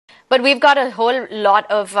But we've got a whole lot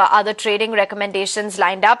of other trading recommendations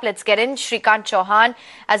lined up. Let's get in. Shrikant Chauhan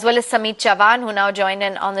as well as Sameet Chavan, who now join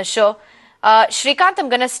in on the show. Shrikant, I'm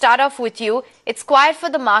going to start off with you. It's quiet for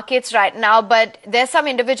the markets right now, but there's some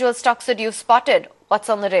individual stocks that you've spotted. What's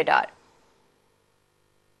on the radar?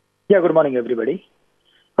 Yeah, good morning, everybody.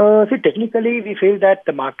 See, technically, we feel that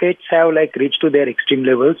the markets have reached to their extreme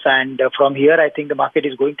levels, and from here, I think the market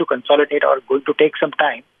is going to consolidate or going to take some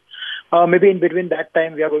time. Maybe in between that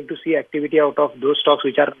time, we are going to see activity out of those stocks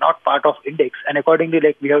which are not part of index, and accordingly,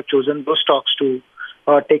 we have chosen those stocks to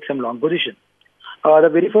take some long position. The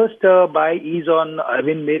very first buy is on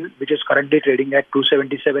Arvind Mill, which is currently trading at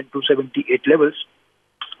 277, 278 levels.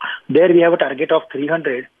 There we have a target of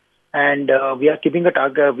 300, and we are keeping a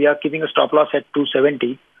target. We are keeping a stop loss at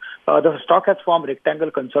 270. The stock has formed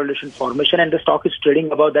rectangle consolidation formation, and the stock is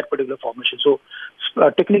trading above that particular formation. So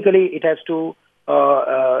technically, it has to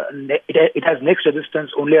it has next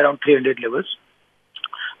resistance only around 300 levels.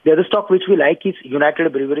 The other stock which we like is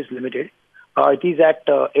United Breweries Limited. It is at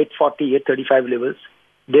 840, 835 levels.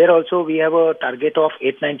 There also we have a target of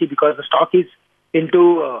 890 because the stock is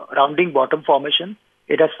into rounding bottom formation.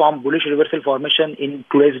 It has formed bullish reversal formation in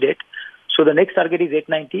today's date. So the next target is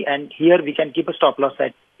 890, and here we can keep a stop loss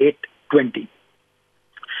at 820.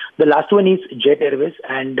 The last one is Jet Airways,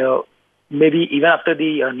 and maybe even after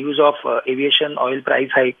the news of aviation oil price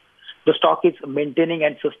hike, the stock is maintaining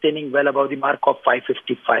and sustaining well above the mark of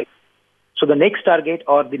 555. So the next target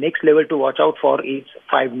or the next level to watch out for is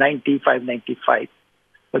 590, 595.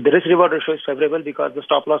 But the risk reward ratio is favorable because the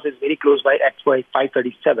stop loss is very close by at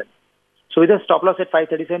 537. So with a stop loss at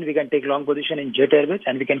 537, we can take long position in Jet Airways,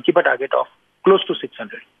 and we can keep a target of close to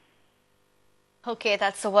 600. Okay,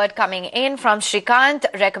 that's the word coming in from Shrikant,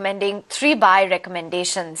 recommending 3 buy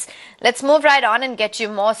recommendations. Let's move right on and get you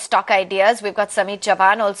more stock ideas. We've got Sameet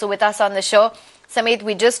Chavan also with us on the show. Sameet,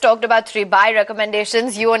 we just talked about 3 buy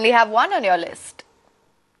recommendations. You only have 1 on your list.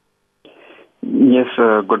 Yes,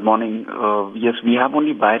 good morning. Yes, we have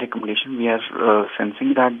only buy recommendation. We are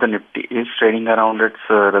sensing that the Nifty is trading around its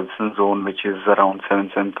resistance zone, which is around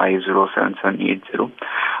 7750, 7780.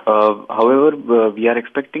 However, we are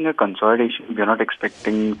expecting a consolidation. We are not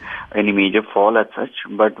expecting any major fall as such.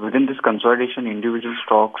 But within this consolidation, individual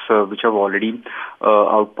stocks which have already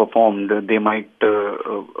outperformed, they might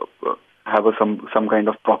have some kind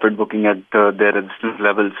of profit booking at their resistance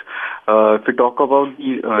levels. If we talk about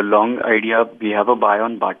the long idea, we have a buy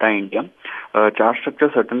on Bata India. Chart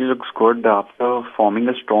structure certainly looks good after forming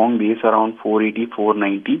a strong base around 480,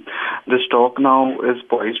 490. The stock now is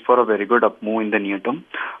poised for a very good up move in the near term.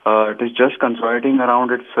 It is just consolidating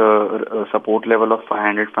around its support level of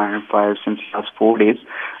 500, 505 since last 4 days.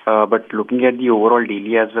 But looking at the overall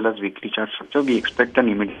daily as well as weekly chart structure, we expect an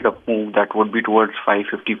immediate up move that would be towards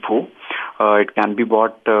 554. It can be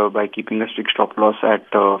bought by keeping a strict stop loss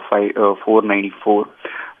at 494.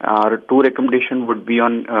 Our 2 recommendation would be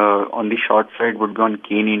on the short side would be on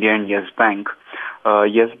Kane India and Yes Bank.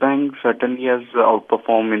 Yes Bank certainly has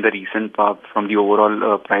outperformed in the recent past from the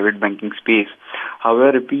overall private banking space.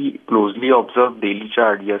 However, if we closely observe daily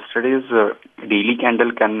chart, yesterday's daily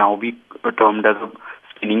candle can now be termed as a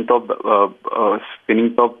spinning top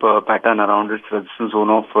pattern around its resistance zone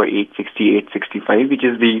of 860, 865, which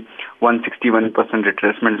is the 161%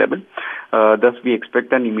 retracement level. Thus, we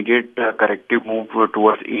expect an immediate corrective move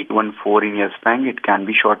towards 814 in Yes Bank. It can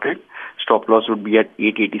be shorted. Stop loss would be at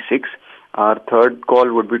 886. Our third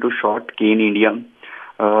call would be to short Kane India.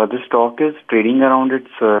 The stock is trading around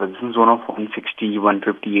its resistance zone of 160,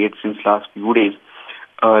 158 since last few days.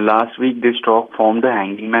 Last week, this stock formed a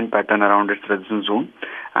hanging man pattern around its resistance zone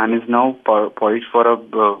and is now poised for a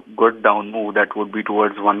good down move that would be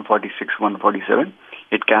towards 146, 147.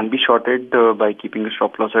 It can be shorted by keeping a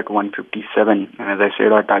stop loss at 157. And as I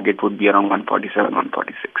said, our target would be around 147,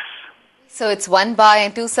 146. So it's 1 buy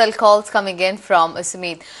and 2 sell calls coming in from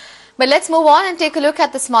Sameet. But let's move on and take a look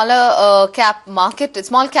at the small cap market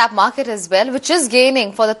as well, which is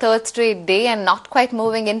gaining for the 3rd straight day and not quite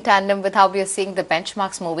moving in tandem with how we are seeing the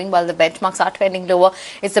benchmarks moving. While the benchmarks are trending lower,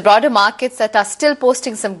 it's the broader markets that are still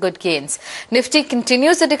posting some good gains. Nifty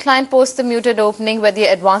continues the decline post the muted opening, where the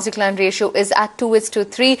advanced decline ratio is at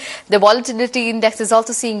 2:3. The volatility index is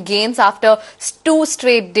also seeing gains after 2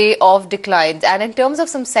 straight days of declines. And in terms of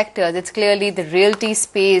some sectors, it's clearly the realty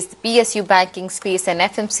space, the PSU banking space and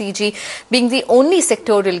FMCG Nifty being the only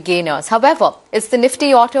sectoral gainers. However, it's the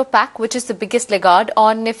Nifty Auto Pack which is the biggest laggard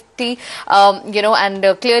on Nifty,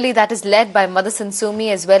 and clearly that is led by Motherson Sumi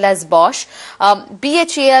as well as Bosch.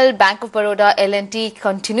 BHEL, Bank of Baroda, L&T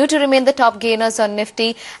continue to remain the top gainers on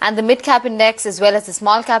Nifty, and the mid-cap index as well as the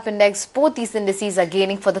small-cap index, both these indices are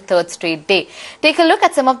gaining for the third straight day. Take a look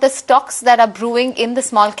at some of the stocks that are brewing in the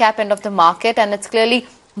small-cap end of the market, and it's clearly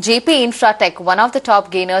JP Infratech, one of the top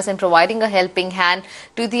gainers and providing a helping hand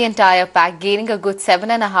to the entire pack, gaining a good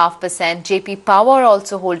 7.5%. JP Power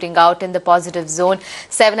also holding out in the positive zone,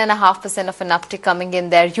 7.5% of an uptick coming in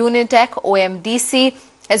there. Unitech, OMDC,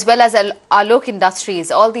 as well as Alok Industries,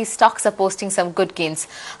 all these stocks are posting some good gains.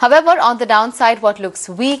 However, on the downside, what looks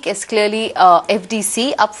weak is clearly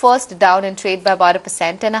FDC, up first, down in trade by about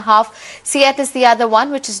 1.5%. CET is the other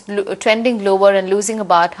one, which is trending lower and losing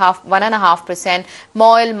about 1.5%.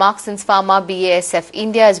 MOIL, Marks and Pharma, BASF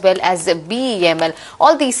India, as well as BEML.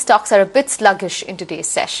 All these stocks are a bit sluggish in today's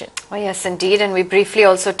session. Oh, yes, indeed. And we briefly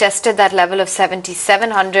also tested that level of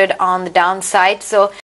 7,700 on the downside. So